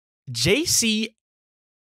JC.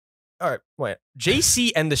 All right, wait.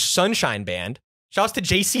 JC and the Sunshine Band. Shouts to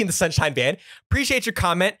JC and the Sunshine Band. Appreciate your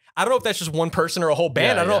comment. I don't know if that's just one person or a whole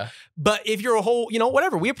band. I don't know. But if you're a whole,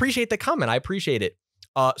 whatever, we appreciate the comment. I appreciate it.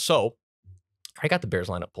 So I got the Bears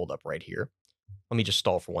lineup pulled up right here. Let me just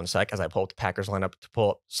stall for 1 sec as I pull up the Packers lineup to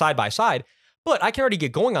pull up side by side. But I can already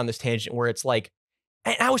get going on this tangent where it's like,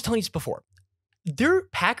 and I was telling you this before, they're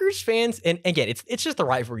Packers fans, and again, it's just the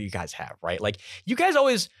rivalry you guys have, right? Like, you guys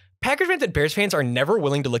always, Packers fans and Bears fans are never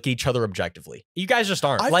willing to look at each other objectively. You guys just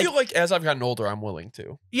aren't. I feel like as I've gotten older, I'm willing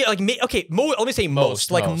to. Yeah, like, okay, let me say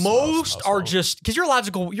most. Most are just, because you're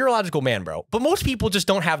a logical man, bro. But most people just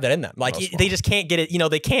don't have that in them. Like, they just can't get it.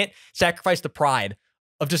 They can't sacrifice the pride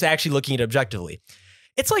of just actually looking at it objectively.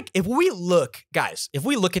 It's like, if we look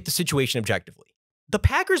at the situation objectively, the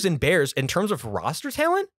Packers and Bears, in terms of roster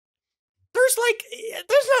talent, there's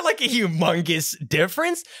not like a humongous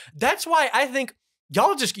difference. That's why I think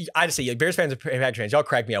I just say, like, Bears fans and Packers fans, y'all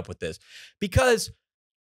crack me up with this, because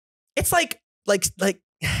it's like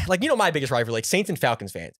my biggest rivalry, like Saints and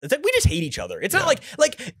Falcons fans. It's like we just hate each other. It's not like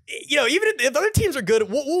even if the other teams are good,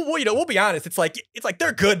 we'll be honest. It's like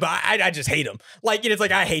they're good, but I just hate them. Like, it's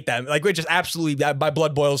like I hate them. Like, we just absolutely, my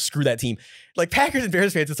blood boils. Screw that team. Like, Packers and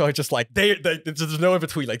Bears fans, it's always just like there's no in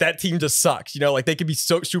between. Like, that team just sucks. Like, they could be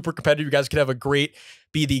so super competitive. You guys could have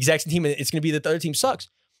be the exact same team, and it's gonna be that the other team sucks.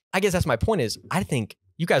 I guess that's my point. Is I think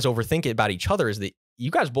you guys overthink it about each other. Is that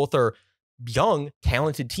you guys both are young,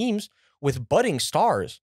 talented teams with budding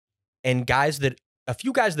stars and a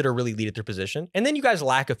few guys that are really lead at their position. And then you guys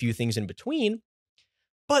lack a few things in between.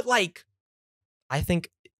 But like, I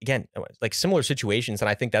think, again, like similar situations. And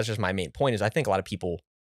I think that's just my main point, is I think a lot of people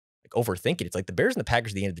like overthink it. It's like the Bears and the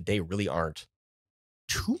Packers at the end of the day really aren't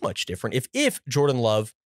too much different. If Jordan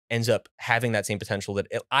Love ends up having that same potential that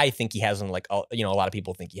I think he has, and like, a lot of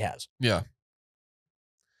people think he has. Yeah.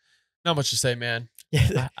 Not much to say, man.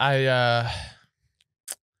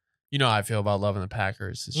 You know how I feel about loving the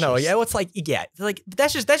Packers.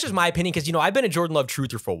 That's just my opinion, because I've been a Jordan Love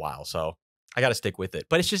truther for a while, so I got to stick with it.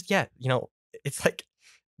 But it's just, it's like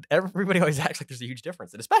everybody always acts like there's a huge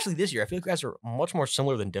difference, and especially this year, I feel like you guys are much more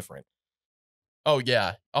similar than different. Oh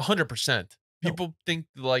yeah, 100%. People think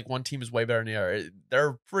like one team is way better than the other.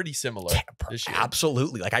 They're pretty similar this year.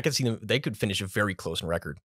 Absolutely. Like, I could see them; they could finish very close in record.